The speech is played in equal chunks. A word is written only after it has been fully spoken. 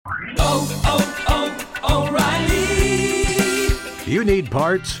You need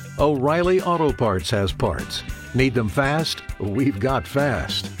parts? O'Reilly Auto Parts has parts. Need them fast? We've got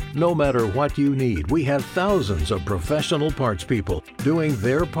fast. No matter what you need, we have thousands of professional parts people doing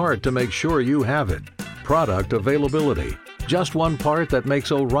their part to make sure you have it. Product availability. Just one part that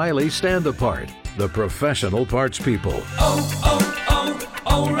makes O'Reilly stand apart. The professional parts people.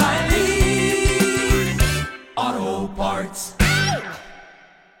 O'Reilly Auto Parts.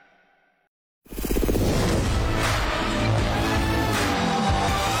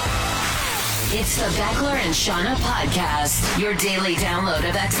 It's the Beckler and Seanna podcast, your daily download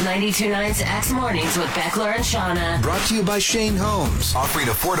of X92.9's X Mornings with Beckler and Seanna. Brought to you by Shane Homes, offering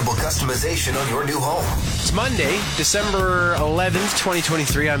affordable customization on your new home. It's Monday, December 11th,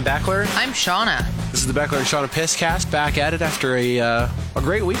 2023. I'm Beckler. I'm Seanna. This is the Beckler and Seanna Pisscast, back at it after a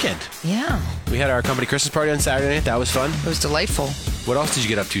great weekend. Yeah. We had our company Christmas party on Saturday night. That was fun. It was delightful. What else did you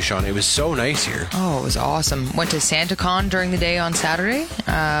get up to, Seanna? It was so nice here. Oh, it was awesome. Went to SantaCon during the day on Saturday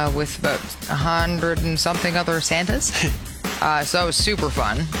with about 100 and something other Santas. So that was super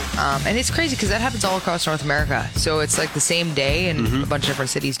fun. And it's crazy because that happens all across North America. So it's like the same day and a bunch of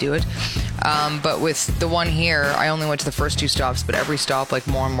different cities do it. But with the one here, I only went to the first two stops, but every stop, like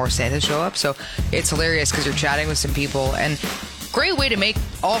more and more Santas show up. So it's hilarious because you're chatting with some people and great way to make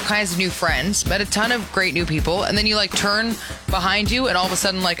all kinds of new friends. Met a ton of great new people. And then you like turn behind you and all of a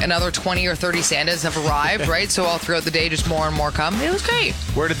sudden like another 20 or 30 Santas have arrived, right? So all throughout the day, just more and more come. It was great.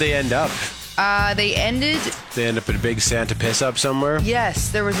 Where did they end up? They end up at a big Santa piss up somewhere?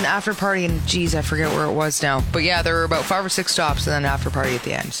 Yes, there was an after party and geez, I forget where it was now. But yeah, there were about 5 or 6 stops and then an after party at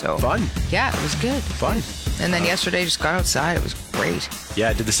the end. So fun. Yeah, it was good. Fun. And then yesterday just got outside. It was great. Yeah,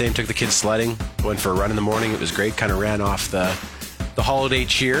 I did the same. Took the kids sledding. Went for a run in the morning. It was great. Kind of ran off the holiday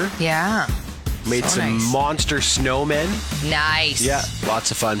cheer. Yeah. Made so some nice. monster snowmen. Nice. Yeah,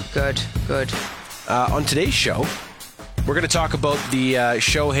 lots of fun. Good. On today's show, we're going to talk about the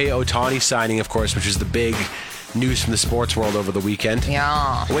Shohei Ohtani signing, of course, which is the big news from the sports world over the weekend.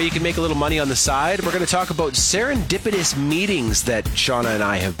 Yeah. A way you can make a little money on the side. We're going to talk about serendipitous meetings that Shauna and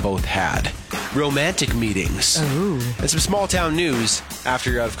I have both had. Romantic meetings. Ooh. And some small town news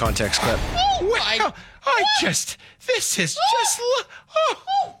after your out of context clip. Well, this is just...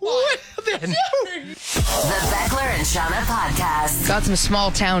 well then. The Beckler and Seanna podcast. Got some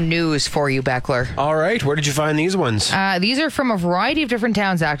small town news for you, Beckler. All right, where did you find these ones? These are from a variety of different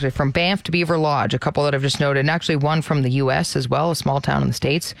towns, actually, from Banff to Beaver Lodge, a couple that I've just noted, and actually one from the U.S. as well, a small town in the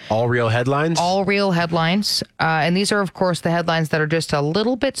States. All real headlines? All real headlines. And these are, of course, the headlines that are just a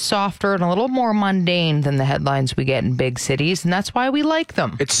little bit softer and a little more mundane than the headlines we get in big cities, and that's why we like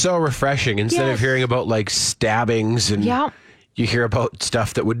them. It's so refreshing. Instead of hearing about, like, stabbings and... Yeah. You hear about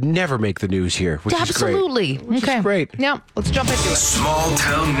stuff that would never make the news here, which Absolutely. is great. Which okay. is great. Yeah, let's jump into it. Small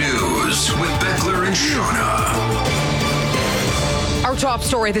Town News with Beckler and Seanna. Our top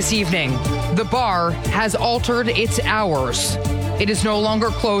story this evening. The bar has altered its hours. It is no longer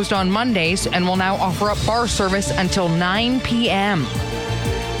closed on Mondays and will now offer up bar service until 9 p.m.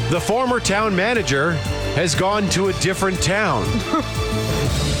 The former town manager has gone to a different town.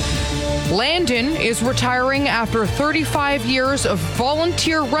 Landon is retiring after 35 years of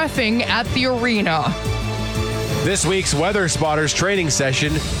volunteer reffing at the arena. This week's Weather Spotters training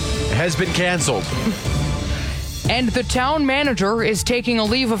session has been canceled. And the town manager is taking a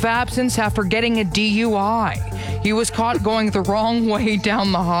leave of absence after getting a DUI. He was caught going the wrong way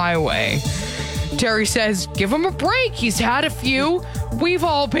down the highway. Terry says, give him a break. He's had a few. We've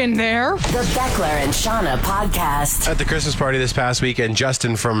all been there. The Beckler and Seanna podcast. At the Christmas party this past weekend,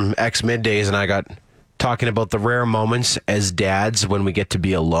 Justin from X Middays and I got talking about the rare moments as dads when we get to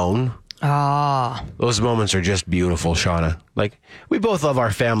be alone. Ah. Those moments are just beautiful, Shauna. Like, we both love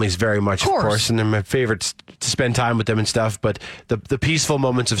our families very much, of course, and they're my favorites to spend time with them and stuff, but the peaceful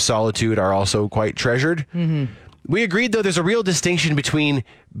moments of solitude are also quite treasured. Mm-hmm. We agreed, though, there's a real distinction between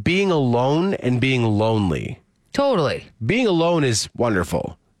being alone and being lonely. Totally. Being alone is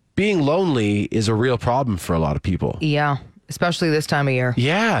wonderful. Being lonely is a real problem for a lot of people. Yeah. Especially this time of year.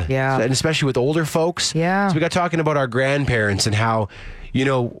 Yeah. And especially with older folks. Yeah. So we got talking about our grandparents and how, you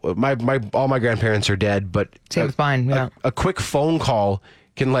know, all my grandparents are dead, but same with mine. Yeah. A quick phone call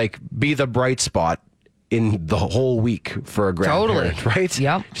can like be the bright spot in the whole week for a grandparent, totally. Right?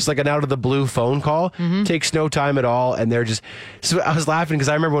 Yep. Just like an out of the blue phone call. Mm-hmm. Takes no time at all. And they're just, so I was laughing because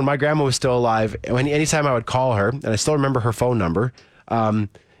I remember when my grandma was still alive, anytime I would call her, and I still remember her phone number,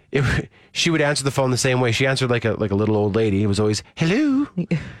 she would answer the phone the same way. She answered like a little old lady. It was always, hello.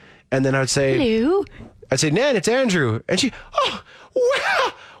 And then I would say, hello. I'd say, Nan, it's Andrew. And she, oh,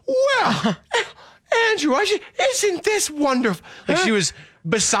 well, Andrew, isn't this wonderful? Like she was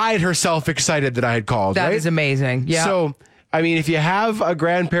beside herself excited that I had called. That right? is amazing. Yeah. So I mean, if you have a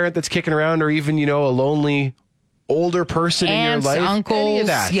grandparent that's kicking around, or even, a lonely older person Aunts, in your life, uncles, any of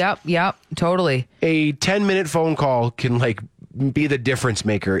that, yep, totally. a 10-minute phone call can be the difference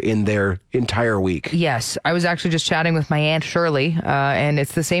maker in their entire week. Yes, I was actually just chatting with my Aunt Shirley, and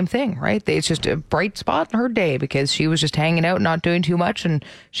it's the same thing, right? It's just a bright spot in her day because she was just hanging out, not doing too much, and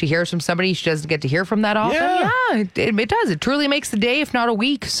she hears from somebody she doesn't get to hear from that often. Yeah, it does. It truly makes the day, if not a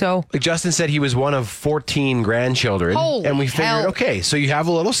week. So, like Justin said, he was one of 14 grandchildren, and we figured, okay, so you have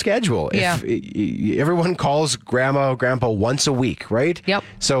a little schedule. Yeah. If everyone calls grandma or grandpa once a week, right? Yep.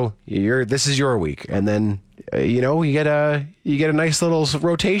 So this is your week, and then. You get a nice little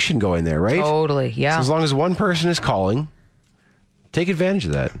rotation going there, right? Totally, yeah. So as long as one person is calling, take advantage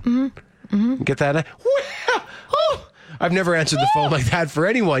of that. Mm-hmm. Get that. I've never answered the phone like that for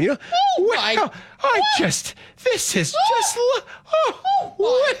anyone. This is just.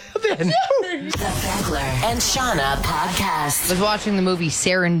 Well then. The Beckler and Seanna podcast. I was watching the movie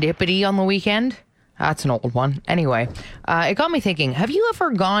Serendipity on the weekend. That's an old one. Anyway, it got me thinking, have you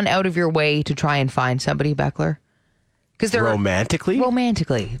ever gone out of your way to try and find somebody, Beckler? Because romantically?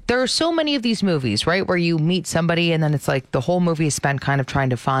 Romantically. There are so many of these movies, right, where you meet somebody and then it's like the whole movie is spent kind of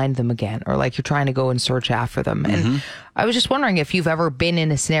trying to find them again, or like you're trying to go and search after them. Mm-hmm. And I was just wondering if you've ever been in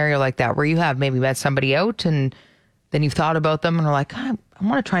a scenario like that where you have maybe met somebody out and then you've thought about them and are like, I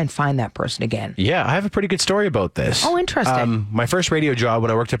want to try and find that person again. Yeah, I have a pretty good story about this. Oh, interesting. My first radio job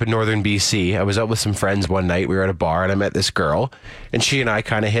when I worked up in northern BC, I was out with some friends one night. We were at a bar and I met this girl, and she and I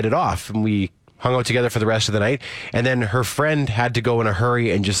kind of hit it off, and we hung out together for the rest of the night. And then her friend had to go in a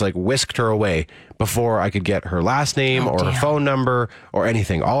hurry and just whisked her away before I could get her last name her phone number or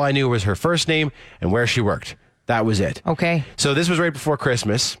anything. All I knew was her first name and where she worked. That was it. Okay. So this was right before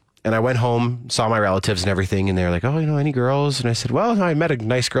Christmas. And I went home, saw my relatives and everything, and they're like, oh, any girls? And I said, well, I met a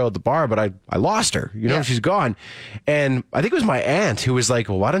nice girl at the bar, but I lost her. She's gone. And I think it was my aunt who was like,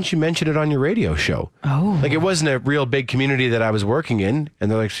 well, why don't you mention it on your radio show? Oh. Like, it wasn't a real big community that I was working in. And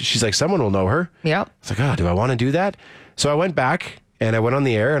they're like, she's like, someone will know her. Yep. I was like, do I want to do that? So I went back and I went on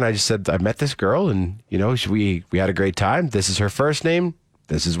the air and I just said, I met this girl and, we had a great time. This is her first name.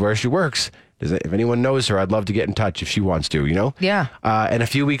 This is where she works. If anyone knows her, I'd love to get in touch if she wants to, Yeah. And a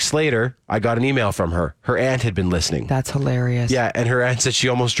few weeks later, I got an email from her. Her aunt had been listening. That's hilarious. Yeah, and her aunt said she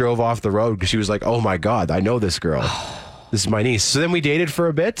almost drove off the road because she was like, oh my God, I know this girl. This is my niece. So then we dated for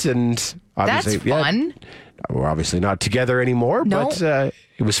a bit, and obviously... That's fun. We're obviously not together anymore, but it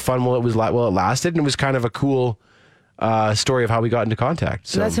was fun while it lasted, and it was kind of a cool... story of how we got into contact.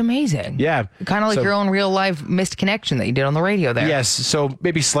 So that's amazing. Yeah. Kind of like your own real life missed connection that you did on the radio there. Yes. So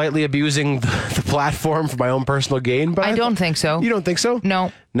maybe slightly abusing the platform for my own personal gain, but I don't think so. You don't think so?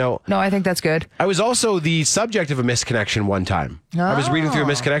 No. No, I think that's good. I was also the subject of a misconnection one time. I was reading through a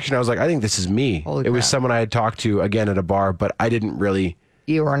misconnection. I was like, I think this is me. Holy it was crap. someone I had talked to again at a bar, but I didn't really...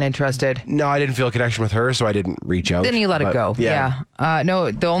 You weren't interested. No, I didn't feel a connection with her, so I didn't reach out. Then you let it go. Yeah.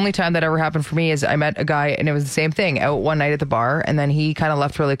 No, the only time that ever happened for me is I met a guy and it was the same thing out one night at the bar, and then he kind of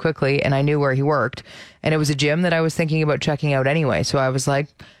left really quickly and I knew where he worked, and it was a gym that I was thinking about checking out anyway. So I was like,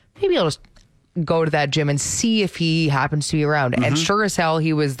 maybe I'll just go to that gym and see if he happens to be around. And sure as hell,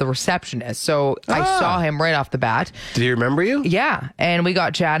 he was the receptionist. So I saw him right off the bat. Did he remember you? Yeah. And we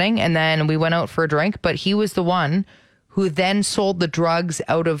got chatting and then we went out for a drink, but he was the one who then sold the drugs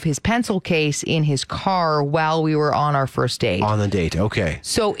out of his pencil case in his car while we were on our first date. On the date, okay.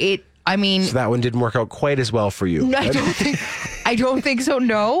 So So that one didn't work out quite as well for you. No, I don't think so.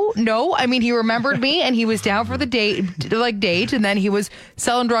 No. I mean, he remembered me and he was down for the date, and then he was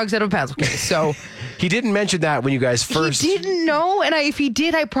selling drugs out of a pencil case. So he didn't mention that when you guys first... He didn't know, and if he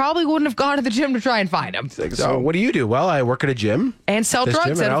did, I probably wouldn't have gone to the gym to try and find him. So what do you do? Well, I work at a gym. And sell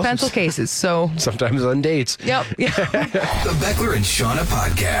drugs out of pencil cases. So sometimes on dates. Yep. The Beckler and Seanna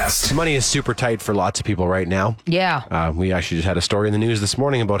podcast. Money is super tight for lots of people right now. Yeah. We actually just had a story in the news this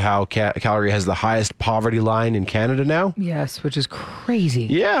morning about how Calgary has the highest poverty line in Canada now. Yes, which is crazy.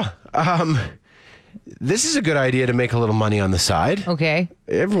 Yeah. This is a good idea to make a little money on the side. Okay.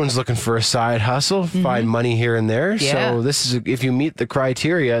 Everyone's looking for a side hustle, find money here and there. Yeah. So this is, if you meet the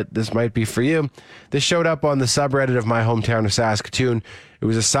criteria, this might be for you. This showed up on the subreddit of my hometown of Saskatoon. It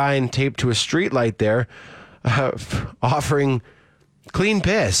was a sign taped to a street light there offering clean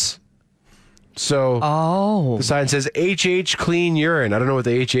piss. So the sign says HH Clean Urine. I don't know what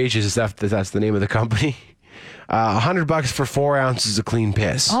the HH is, if that's the name of the company. $100 for 4 ounces of clean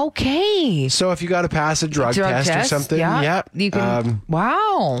piss. Okay. So if you got to pass a drug test or something, yeah, you can.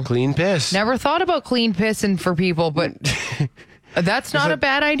 Wow. Clean piss. Never thought about clean pissing for people, but That's not a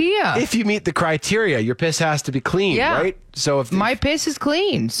bad idea. If you meet the criteria, your piss has to be clean, right? So if my piss is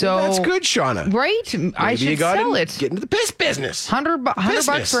clean, so that's good, Shauna. Right? I should sell it. Get into the piss business.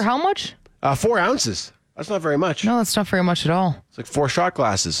 $100 for how much? 4 ounces. That's not very much. No, that's not very much at all. It's like 4 shot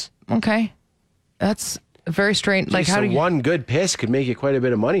glasses. Okay, that's very strange. Like, how do you? One good piss could make you quite a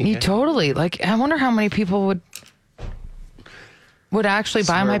bit of money. Totally. Like, I wonder how many people would actually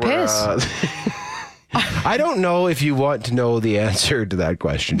buy my piss. I don't know if you want to know the answer to that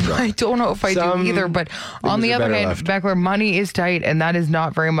question, John. I don't know if I do either, but on the other hand, Beckler, money is tight, and that is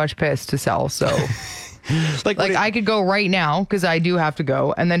not very much piss to sell. So, like I could go right now, because I do have to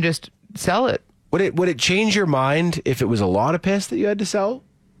go, and then just sell it. Would it change your mind if it was a lot of piss that you had to sell?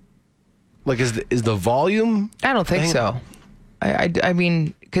 Like, is the volume? I don't think so. I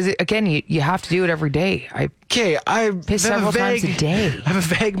mean, because again, you have to do it every day. I piss several times a day. I have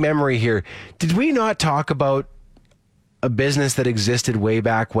a vague memory here. Did we not talk about a business that existed way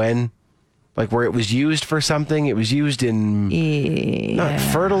back when? Like, where it was used for something? It was used in not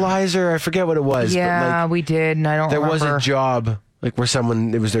fertilizer. I forget what it was. Yeah, but like, we did, and I don't remember. There was a job, like, where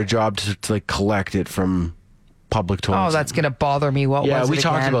it was their job to like collect it from public toilets. Oh, that's going to bother me. What was it? Yeah, we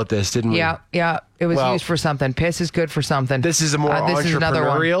talked about this, didn't we? Yeah. It was used for something. Piss is good for something. This is a more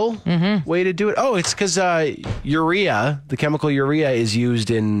entrepreneurial way to do it. Oh, it's because urea, the chemical urea, is used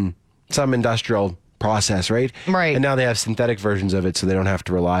in some industrial process, right? Right. And now they have synthetic versions of it, so they don't have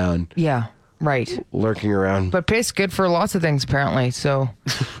to rely on lurking around. But piss good for lots of things, apparently. So,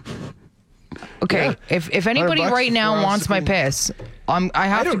 okay, yeah. If anybody right now wants my piss, I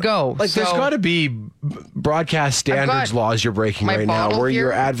have to go. Like, there's got to be broadcast standards laws you're breaking right now, where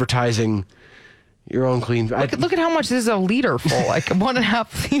you're advertising your own clean. Look at how much this is a liter full, like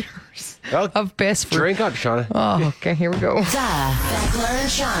 1.5 liters of piss. Drink up, Shauna. Oh, okay, here we go. The Beckler and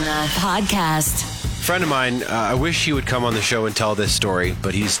Seanna podcast. A friend of mine, I wish he would come on the show and tell this story,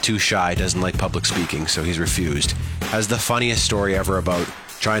 but he's too shy, doesn't like public speaking, so he's refused. Has the funniest story ever about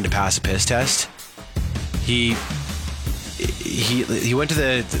trying to pass a piss test. He went to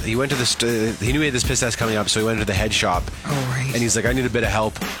the he knew he had this piss test coming up, so he went to the head shop. Oh, right. And he's like, I need a bit of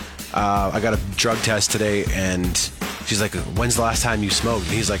help. I got a drug test today, and she's like, when's the last time you smoked?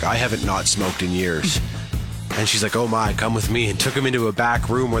 And he's like, I haven't not smoked in years. And she's like, oh my, come with me, and took him into a back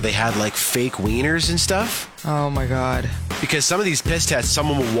room where they had like fake wieners and stuff. Oh my God. Because some of these piss tests,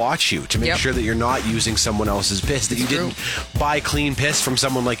 someone will watch you to make sure that you're not using someone else's piss, that you didn't buy clean piss from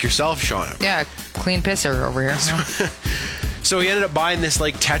someone like yourself, Shauna. Yeah, clean pisser over here. So he ended up buying this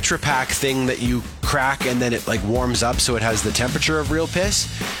like Tetra Pak thing that you crack and then it like warms up so it has the temperature of real piss.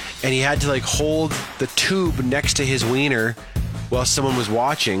 And he had to like hold the tube next to his wiener while someone was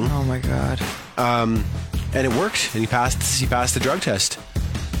watching. Oh my God. And it worked, and he passed the drug test.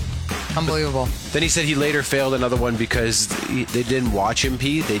 Unbelievable. Then he said he later failed another one because they didn't watch him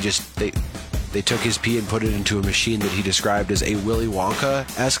pee. They took his pee and put it into a machine that he described as a Willy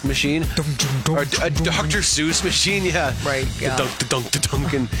Wonka-esque machine. Or a Dr. Seuss machine, yeah. Right, yeah.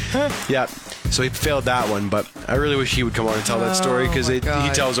 Dunk. And, yeah, so he failed that one, but I really wish he would come on and tell that story because he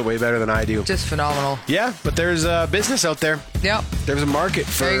tells it way better than I do. Just phenomenal. Yeah, but there's a business out there. Yep. There's a market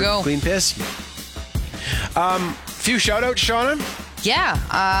for clean piss. Few shout-outs, Shauna? Yeah,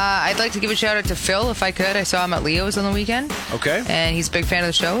 I'd like to give a shout out to Phil if I could. I saw him at Leo's on the weekend. Okay. And he's a big fan of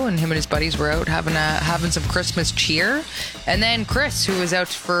the show, and him and his buddies were out having some Christmas cheer. And then Chris, who was out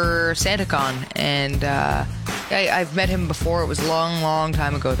for SantaCon, and I've met him before. It was a long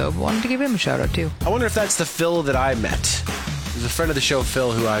time ago, though, but wanted to give him a shout out, too. I wonder if that's the Phil that I met. There's a friend of the show,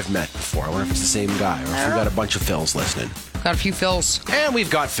 Phil, who I've met before. I wonder if it's the same guy, or if we've got a bunch of Phils listening. Got a few Phils. And we've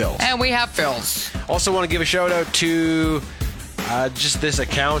got Phils. And we have Phils. Also want to give a shout out to just this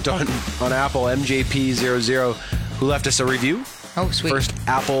account on Apple, MJP00, who left us a review. Oh, sweet. First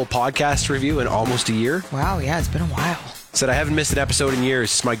Apple podcast review in almost a year. Wow, yeah, it's been a while. Said, I haven't missed an episode in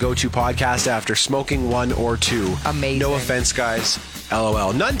years. It's my go-to podcast after smoking one or two. Amazing. No offense, guys.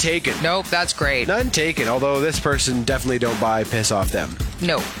 LOL. None taken. Nope, that's great. None taken, although this person definitely don't buy piss off them.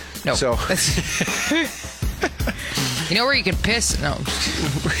 No. So... You know where you can piss? No.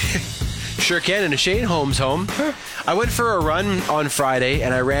 Sure can, in a Shane Holmes home. I went for a run on Friday,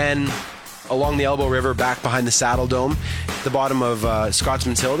 and I ran along the Elbow River back behind the Saddle Dome, the bottom of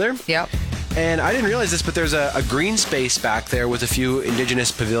Scotsman's Hill there. Yep. And I didn't realize this, but there's a green space back there with a few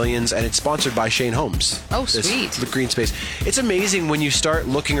Indigenous pavilions, and it's sponsored by Shane Holmes. Oh, sweet. The green space. It's amazing when you start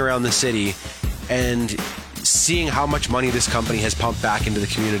looking around the city and seeing how much money this company has pumped back into the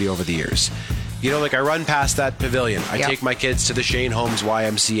community over the years. You know, like I run past that pavilion. I take my kids to the Shane Holmes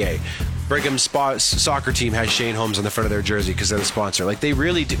YMCA. Brigham soccer team has Shane Holmes on the front of their jersey because they're the sponsor. Like, they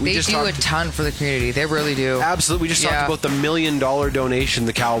really do. They do a ton for the community. They really do. Absolutely. We just talked about the $1 million donation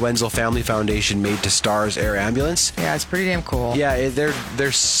the Cal Wenzel Family Foundation made to Stars Air Ambulance. Yeah, it's pretty damn cool. Yeah, they're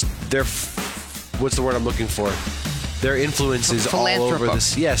what's the word I'm looking for? Their influence is all over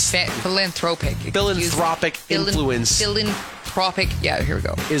this. Yes. Philanthropic. Philanthropic influence. Philanthropic. Yeah, here we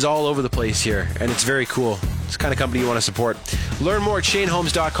go. Is all over the place here, and it's very cool. It's the kind of company you want to support. Learn more at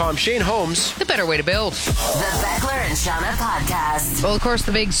ShaneHolmes.com. Shane Holmes. The better way to build. The Beckler and Seanna podcast. Well, of course,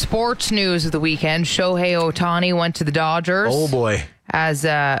 the big sports news of the weekend. Shohei Ohtani went to the Dodgers. Oh, boy. As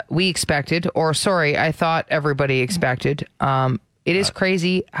we expected, or sorry, I thought everybody expected. It is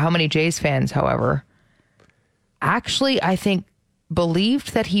crazy how many Jays fans, however, actually, I think,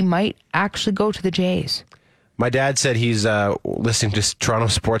 believed that he might actually go to the Jays. My dad said he's listening to Toronto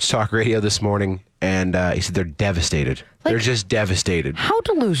Sports Talk Radio this morning, and he said they're devastated. They're just devastated. How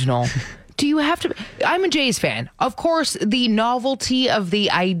delusional do you have to? I'm a Jays fan. Of course, the novelty of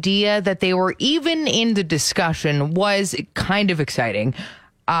the idea that they were even in the discussion was kind of exciting.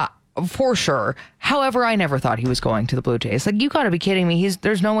 For sure. However, I never thought he was going to the Blue Jays. Like, you got to be kidding me.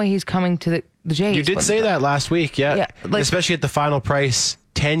 There's no way he's coming to the Jays. You did say that last week, yeah. Like, especially at the final price,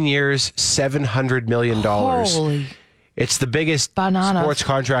 10 years, $700 million. Holy. It's the biggest sports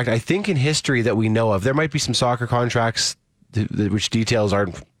contract, I think, in history that we know of. There might be some soccer contracts which details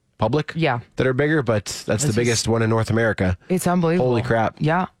aren't public that are bigger, but that's the biggest one in North America. It's unbelievable. Holy crap.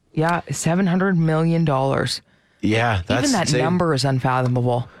 Yeah. $700 million. Yeah, that's even that insane. number is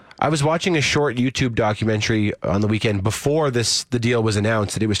unfathomable. I was watching a short YouTube documentary on the weekend before the deal was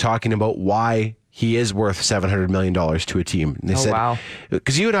announced, that it was talking about why he is worth $700 million to a team. And they said, wow.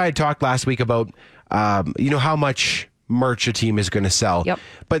 Because you and I had talked last week about, how much merch a team is going to sell. Yep.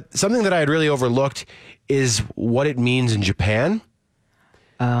 But something that I had really overlooked is what it means in Japan.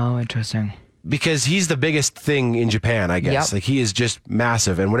 Oh, interesting. Because he's the biggest thing in Japan, I guess. Yep. Like, he is just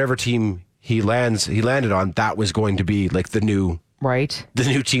massive. And whatever team he landed on, that was going to be like the new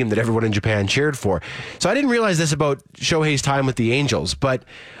team that everyone in Japan cheered for. So I didn't realize this about Shohei's time with the Angels, but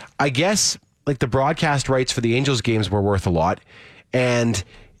I guess like the broadcast rights for the Angels games were worth a lot. And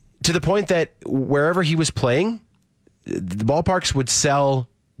to the point that wherever he was playing, the ballparks would sell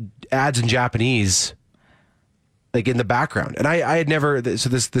ads in Japanese, like in the background. And I had never, so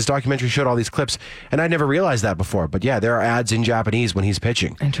this documentary showed all these clips, and I'd never realized that before. But yeah, there are ads in Japanese when he's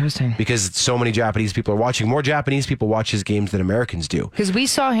pitching. Interesting. Because so many Japanese people are watching. More Japanese people watch his games than Americans do. Because we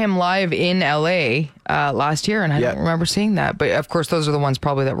saw him live in LA last year, and I don't remember seeing that. But of course, those are the ones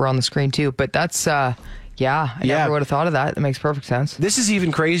probably that were on the screen too. But that's, I never would have thought of that. That makes perfect sense. This is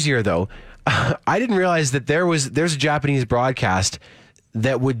even crazier though. I didn't realize that there's a Japanese broadcast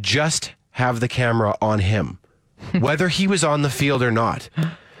that would just have the camera on him, whether he was on the field or not.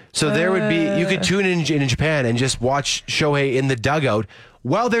 So there would be, you could tune in Japan and just watch Shohei in the dugout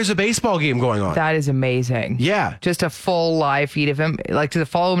while there's a baseball game going on. That is amazing. Yeah. Just a full live feed of him. Like, to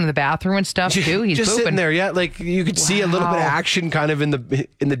follow him in the bathroom and stuff too. He's just pooping. sitting there. Yeah. Like, you could see a little bit of action kind of in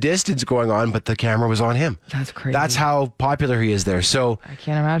the distance going on, but the camera was on him. That's crazy. That's how popular he is there. So I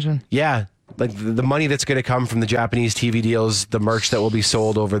can't imagine. Yeah. Like the money that's going to come from the Japanese TV deals, the merch that will be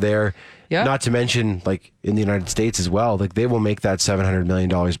sold over there. Yeah. Not to mention, like, in the United States as well, like, they will make that $700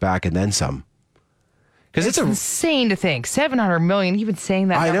 million back and then some. Because it's insane to think. $700 million, even saying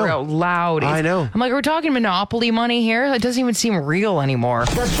that number out loud. I know. I'm like, are we talking Monopoly money here? It doesn't even seem real anymore.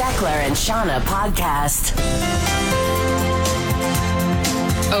 The Beckler and Seanna podcast.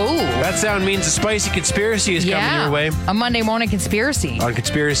 Oh. That sound means a spicy conspiracy is coming your way. A Monday morning conspiracy. On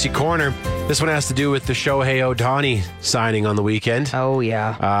Conspiracy Corner. This one has to do with the Shohei Ohtani signing on the weekend. Oh,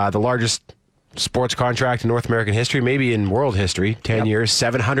 yeah. The largest sports contract in North American history, maybe in world history. 10 years,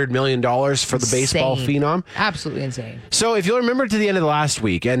 $700 million for the baseball phenom. Absolutely insane. So if you'll remember to the end of the last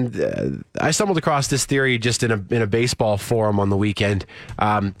week, and I stumbled across this theory just in a baseball forum on the weekend.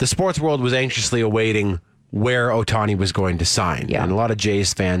 The sports world was anxiously awaiting where Ohtani was going to sign. Yeah. And a lot of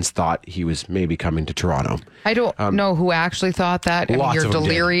Jays fans thought he was maybe coming to Toronto. I don't know who actually thought that. I mean, you're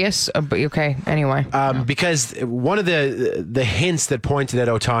delirious. But okay, anyway. Because one of the hints that pointed at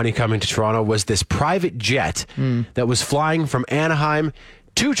Ohtani coming to Toronto was this private jet that was flying from Anaheim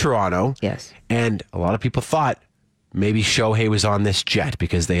to Toronto. Yes. And a lot of people thought maybe Shohei was on this jet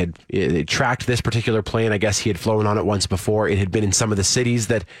because they tracked this particular plane. I guess he had flown on it once before. It had been in some of the cities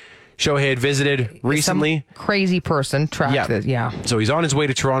that Shohei had visited recently. Some crazy person tracked it. Yeah. So he's on his way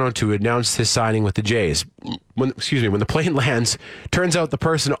to Toronto to announce his signing with the Jays. When the plane lands, turns out the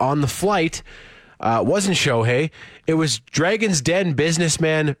person on the flight wasn't Shohei. It was Dragon's Den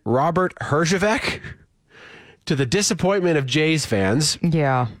businessman Robert Herjavec, to the disappointment of Jays fans.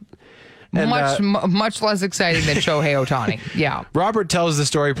 Yeah. And, much less exciting than Shohei Ohtani. Yeah. Robert tells the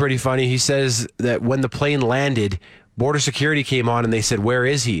story pretty funny. He says that when the plane landed, border security came on and they said, "Where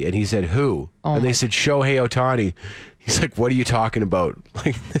is he?" And he said, "Who?" And they said, "Shohei Ohtani." He's like, "What are you talking about?"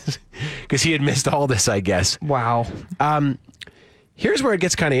 Like, because he had missed all this, I guess. Wow. Here's where it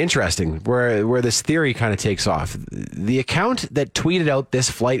gets kind of interesting, where this theory kind of takes off. The account that tweeted out this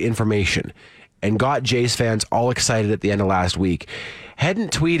flight information and got Jays fans all excited at the end of last week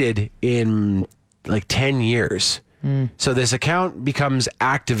hadn't tweeted in like 10 years. So this account becomes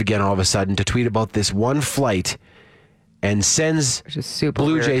active again all of a sudden to tweet about this one flight and sends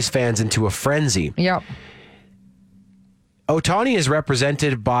Blue weird. Jays fans into a frenzy. Yep. Ohtani is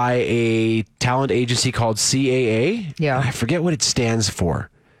represented by a talent agency called CAA. Yeah. I forget what it stands for.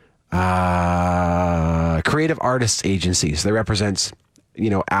 Creative Artists Agencies. That represents,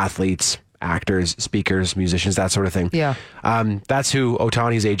 athletes, actors, speakers, musicians, that sort of thing. Yeah. That's who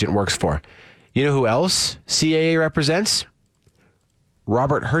Ohtani's agent works for. You know who else CAA represents?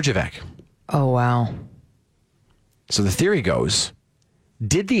 Robert Herjavec. Oh, wow. So the theory goes,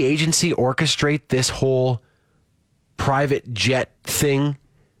 did the agency orchestrate this whole private jet thing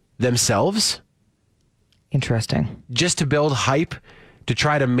themselves? Interesting. Just to build hype, to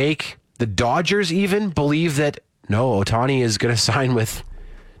try to make the Dodgers even believe that, no, Ohtani is going to sign with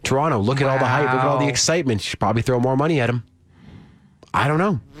Toronto. Look at all the hype. Look at all the excitement. You should probably throw more money at him. I don't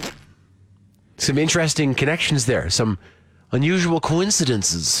know. Some interesting connections there. Some unusual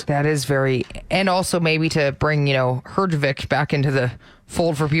coincidences. That is very, and also maybe to bring, Herjavec back into the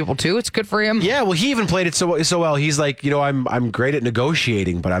fold for people too. It's good for him. Yeah, well, he even played it so well. He's like, I'm great at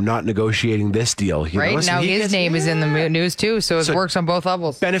negotiating, but I'm not negotiating this deal. Right? So now his name is in the news too, so it works on both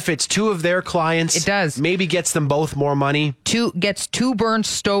levels. Benefits two of their clients. It does. Maybe gets them both more money. Gets two birds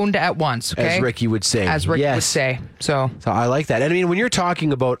stoned at once, okay? As Ricky would say. So I like that. And I mean, when you're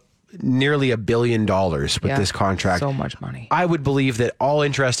talking about nearly $1 billion with this contract. So much money. I would believe that all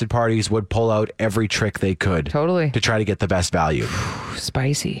interested parties would pull out every trick they could. Totally. To try to get the best value.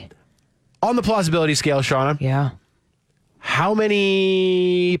 Spicy. On the plausibility scale, Shauna. Yeah. How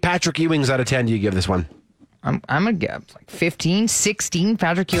many Patrick Ewings out of 10 do you give this one? I'm going to give like 15, 16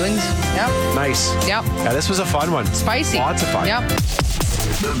 Patrick Ewings. Yep. Nice. Yep. Yeah, this was a fun one. Spicy. Lots of fun. Yep.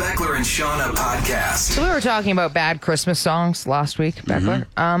 The Beckler and Seanna podcast. So we were talking about bad Christmas songs last week, Beckler.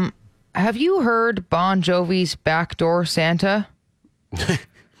 Have you heard Bon Jovi's Backdoor Santa?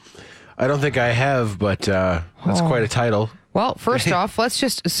 I don't think I have, but that's quite a title. Well, first off,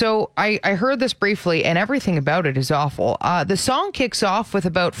 I heard this briefly, and everything about it is awful. The song kicks off with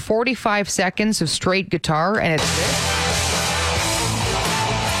about 45 seconds of straight guitar, and it's this.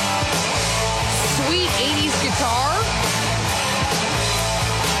 Sweet 80s guitar.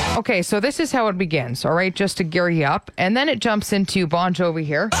 Okay, so this is how it begins, all right, just to gear you up. And then it jumps into Bon Jovi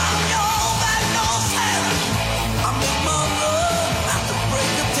here.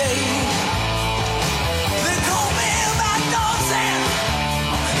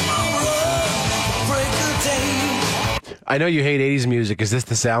 I know you hate 80s music. Is this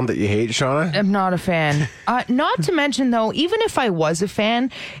the sound that you hate, Shauna? I'm not a fan. Not to mention, though, even if I was a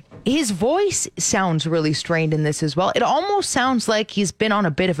fan, his voice sounds really strained in this as well. It almost sounds like he's been on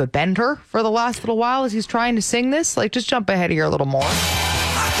a bit of a bender for the last little while as he's trying to sing this. Like, just jump ahead here a little more.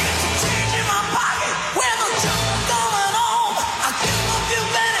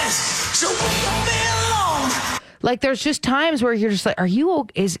 Like, there's just times where you're just like,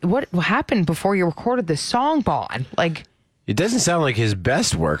 what happened before you recorded this song, Bon? Like, it doesn't sound like his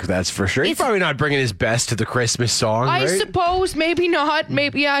best work, that's for sure. He's probably not bringing his best to the Christmas song, I right? suppose, maybe not.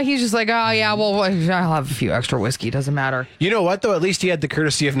 Maybe, yeah, he's just like, I'll have a few extra whiskey. Doesn't matter. You know what, though? At least he had the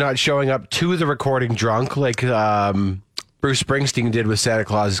courtesy of not showing up to the recording drunk like Bruce Springsteen did with Santa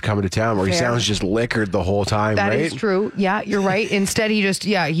Claus is Coming to Town, where he sounds just liquored the whole time, That right? is true. Yeah, you're right. Instead, he just,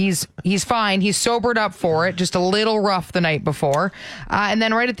 he's fine. He's sobered up for it. Just a little rough the night before. And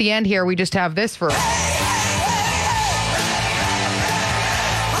then right at the end here, we just have this for...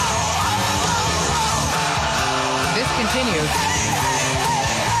 This continues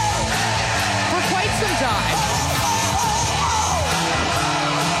for quite some time.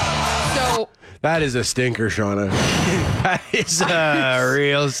 So... That is a stinker, Shauna. That is a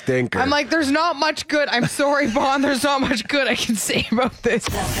real stinker. I'm like, there's not much good. I'm sorry, Bon. There's not much good I can say about this.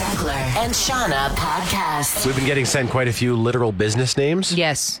 The Beckler and Seanna podcast. We've been getting sent quite a few literal business names.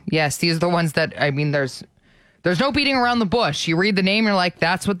 Yes. These are the ones that, I mean, there's no beating around the bush. You read the name, you're like,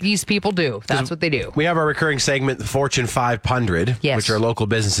 that's what these people do. That's what they do. We have our recurring segment, the Fortune 500, Yes. which are local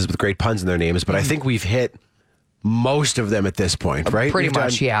businesses with great puns in their names. But I think we've hit most of them at this point, right? Pretty We've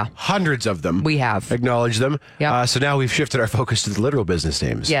much, done yeah. Hundreds of them. We have. Acknowledged them. Yep. So now we've shifted our focus to the literal business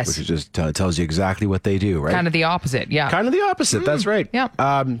names. Yes. Which just tells you exactly what they do, right? Kind of the opposite, yeah. Kind of the opposite. That's right. Yeah.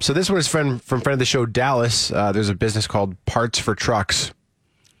 So this one is from friend of the show, Dallas. There's a business called Parts for Trucks.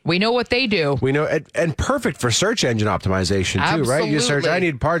 We know what they do. We know, and perfect for search engine optimization too, right? You search, I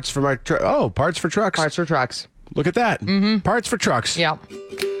need parts for my truck. Oh, parts for trucks. Parts for trucks. Look at that. Mm-hmm. Parts for trucks. Yeah.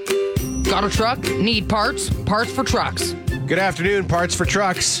 Got a truck? Need parts? Parts for trucks. Good afternoon, Parts for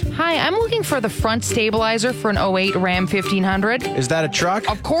Trucks. Hi, I'm looking for the front stabilizer for an 08 Ram 1500. Is that a truck?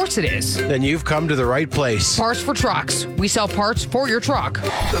 Of course it is. Then you've come to the right place. Parts for trucks. We sell parts for your truck.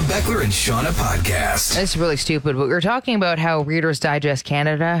 The Beckler and Seanna podcast. This is really stupid, but we were talking about how Reader's Digest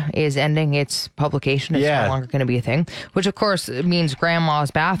Canada is ending its publication. It's no longer going to be a thing, which of course means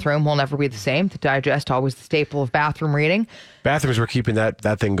Grandma's bathroom will never be the same. The Digest, always the staple of bathroom reading. Bathrooms were keeping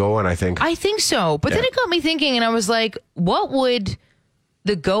that thing going, I think. I think so. But then it got me thinking, and I was like, what would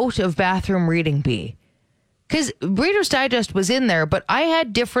the GOAT of bathroom reading be? Because Reader's Digest was in there, but I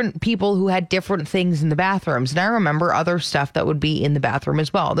had different people who had different things in the bathrooms. And I remember other stuff that would be in the bathroom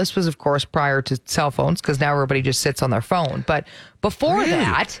as well. This was, of course, prior to cell phones, because now everybody just sits on their phone. But before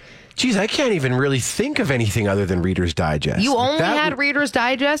that... Geez, I can't even really think of anything other than Reader's Digest. You only had Reader's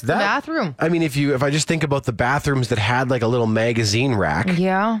Digest in the bathroom. I mean, if I just think about the bathrooms that had like a little magazine rack,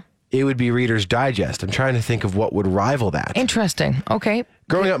 it would be Reader's Digest. I'm trying to think of what would rival that. Interesting. Okay.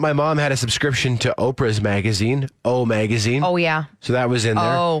 Growing up, my mom had a subscription to Oprah's magazine, O Magazine. Oh, yeah. So that was in there.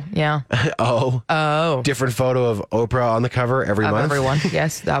 Oh, yeah. Oh. Different photo of Oprah on the cover every month. Everyone.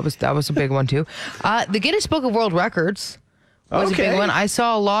 Yes, that was a big one, too. The Guinness Book of World Records was a big one. I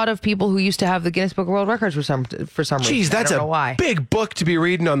saw a lot of people who used to have the Guinness Book of World Records for some reason. Jeez, that's I don't know why. Big book to be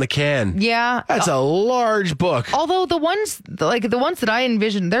reading on the can. Yeah. That's a large book. Although the ones that I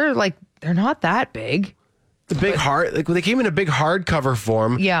envisioned, they're not that big. The big they came in a big hardcover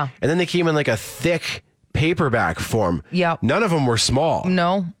form. Yeah. And then they came in like a thick paperback form. Yeah. None of them were small.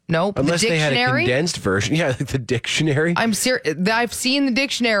 No. Unless they had a condensed version. Yeah, like the dictionary. I'm serious. I've seen the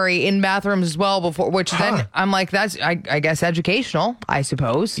dictionary in bathrooms as well before, which then I'm like, that's, I guess, educational, I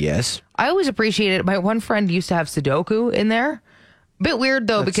suppose. Yes. I always appreciate it. My one friend used to have Sudoku in there. Bit weird,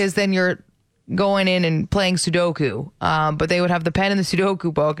 though, because then you're going in and playing Sudoku. But they would have the pen in the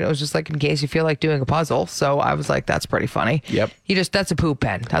Sudoku book, and it was just like in case you feel like doing a puzzle. So I was like, that's pretty funny. Yep. That's a poop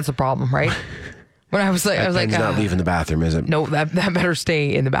pen. That's a problem, right? When I was like, pen's not leaving the bathroom, is it? No, that better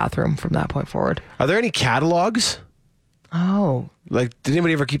stay in the bathroom from that point forward. Are there any catalogs? Oh. Like, did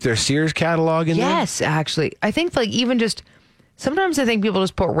anybody ever keep their Sears catalog in there? Yes, actually. I think even just, sometimes I think people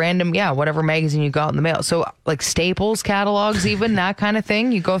just put random, whatever magazine you got in the mail. So like Staples catalogs, even that kind of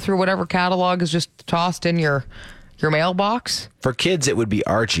thing. You go through whatever catalog is just tossed in your mailbox. For kids, it would be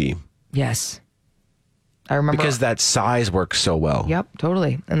Archie. Yes. I remember. Because that size works so well. Yep,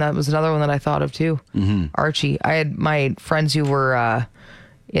 totally. And that was another one that I thought of too. Mm-hmm. Archie. I had my friends who were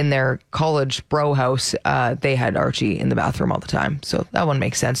in their college bro house. They had Archie in the bathroom all the time. So that one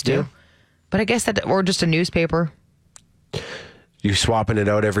makes sense too. Yeah. But I guess or just a newspaper. You swapping it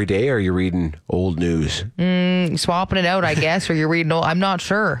out every day, or are you reading old news? Swapping it out, I guess, or you're reading old. I'm not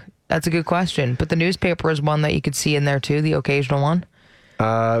sure. That's a good question. But the newspaper is one that you could see in there too, the occasional one.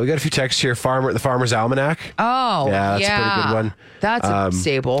 We got a few texts here. The Farmer's Almanac. Oh, yeah, that's a pretty good one. That's a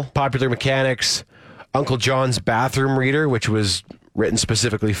staple. Popular Mechanics. Uncle John's Bathroom Reader, which was written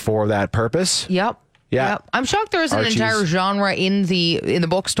specifically for that purpose. Yep. Yeah. Yep. I'm shocked there isn't an entire genre in the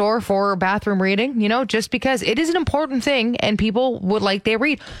bookstore for bathroom reading, just because it is an important thing and people would like they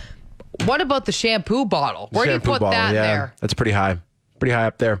read. What about the shampoo bottle? Where do you put that there? That's pretty high. Pretty high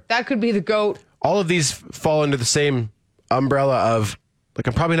up there. That could be the GOAT. All of these fall under the same umbrella of, like,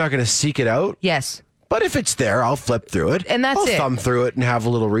 I'm probably not going to seek it out. Yes. But if it's there, I'll flip through it. And I'll thumb through it and have a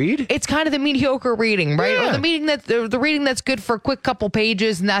little read. It's kind of the mediocre reading, right? Yeah. Or the reading that's good for a quick couple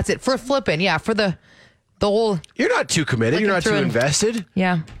pages and that's it. For flipping, for the whole... You're not too committed. You're not too invested.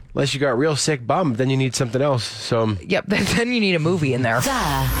 Yeah. Unless you got real sick bum, then you need something else. So yep, then you need a movie in there. The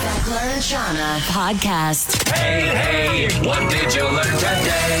Beckler and Seanna podcast. Hey, what did you learn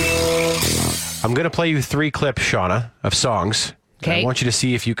today? I'm going to play you 3 clips, Shauna, of songs. Okay. I want you to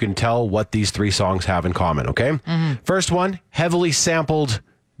see if you can tell what these 3 songs have in common, okay? Mm-hmm. First one, heavily sampled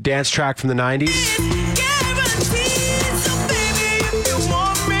dance track from the 90s.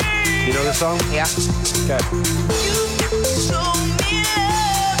 You know this song? Yeah.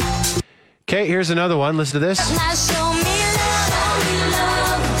 Okay, here's another one. Listen to this. You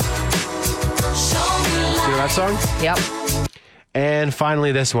know that song? Yep. And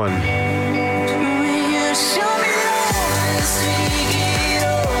finally, this one.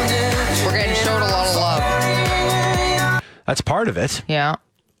 We're getting showed a lot of love. That's part of it. Yeah.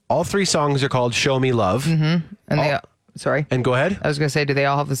 All 3 songs are called Show Me Love. And sorry. And go ahead. I was going to say, do they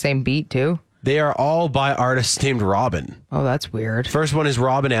all have the same beat too? They are all by artists named Robin. Oh, that's weird. First one is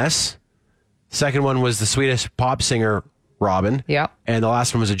Robin S. Second one was the Swedish pop singer Robin. Yeah. And the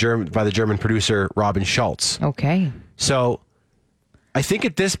last one was by the German producer Robin Schultz. Okay. So I think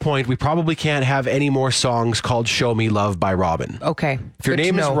at this point we probably can't have any more songs called Show Me Love by Robin. Okay. If your Good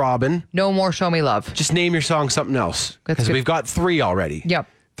to name is know. Robin, No more Show Me Love. just name your song something else. That's Because good. we've got 3 already. Yep.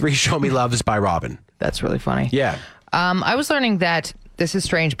 3 Show Me Loves by Robin. That's really funny. Yeah. I was learning that, this is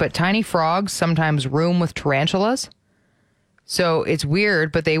strange, but tiny frogs sometimes room with tarantulas. So it's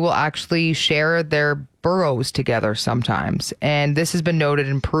weird, but they will actually share their burrows together sometimes. And this has been noted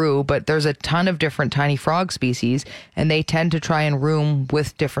in Peru, but there's a ton of different tiny frog species, and they tend to try and room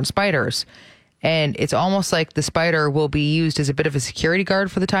with different spiders. And it's almost like the spider will be used as a bit of a security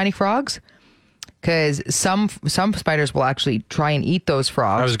guard for the tiny frogs. Because some spiders will actually try and eat those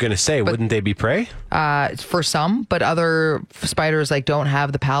frogs. I was going to say, wouldn't they be prey? For some, but other spiders don't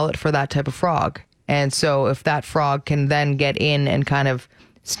have the palate for that type of frog. And so if that frog can then get in and kind of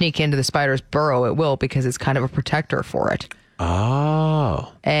sneak into the spider's burrow, it will, because it's kind of a protector for it.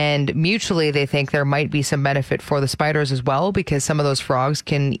 Oh. And mutually, they think there might be some benefit for the spiders as well, because some of those frogs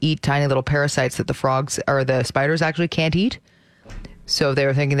can eat tiny little parasites that the frogs or the spiders actually can't eat. So they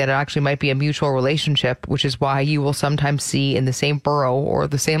were thinking that it actually might be a mutual relationship, which is why you will sometimes see in the same burrow or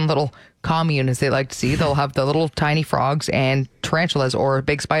the same little commune, as they like to see, they'll have the little tiny frogs and tarantulas or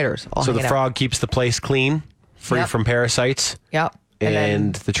big spiders. So the frog keeps the place clean, free from parasites. Yep.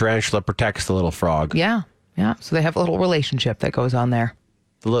 And the tarantula protects the little frog. Yeah. Yeah. So they have a little relationship that goes on there.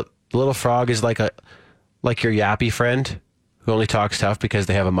 The little frog is like your yappy friend who only talks tough because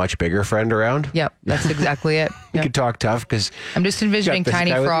they have a much bigger friend around. Yep. That's exactly it. You Yep. could talk tough because I'm just envisioning got this tiny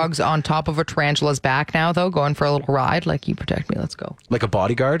guy with frogs on top of a tarantula's back now, though, going for a little ride. Like, you protect me. Let's go. like a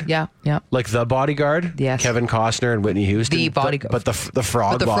bodyguard. Yeah. Yeah. Like The Bodyguard. Yes. Kevin Costner and Whitney Houston. The Bodyguard. But the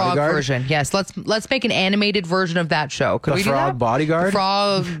frog But the frog bodyguard. version. Yes. Let's make an animated version of that show. Could The we do frog that? bodyguard?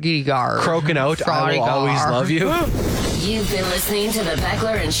 Froggy guard. Croaking out, I will always love you. You've been listening to the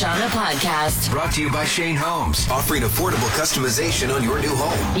Beckler and Shauna podcast. Brought to you by Shane Homes, offering affordable customization on your new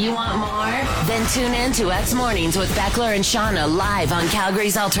home. You want more? Then tune in to X Mornings with Beckler and Shauna live on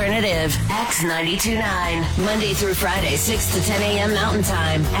Calgary's Alternative, X92.9, Monday through Friday, 6 to 10 a.m. Mountain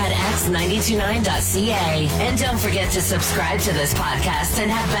Time at x929.ca. And don't forget to subscribe to this podcast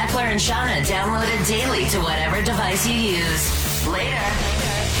and have Beckler and Shauna downloaded daily to whatever device you use. Later.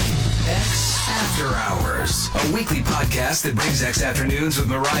 X After Hours, a weekly podcast that brings X Afternoons with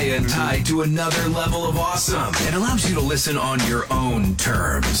Mariah and Ty to another level of awesome and allows you to listen on your own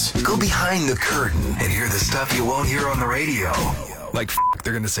terms. Go behind the curtain and hear the stuff you won't hear on the radio. Like,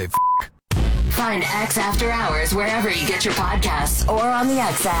 they're going to say Find X After Hours wherever you get your podcasts or on the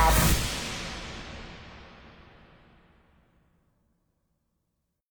X app.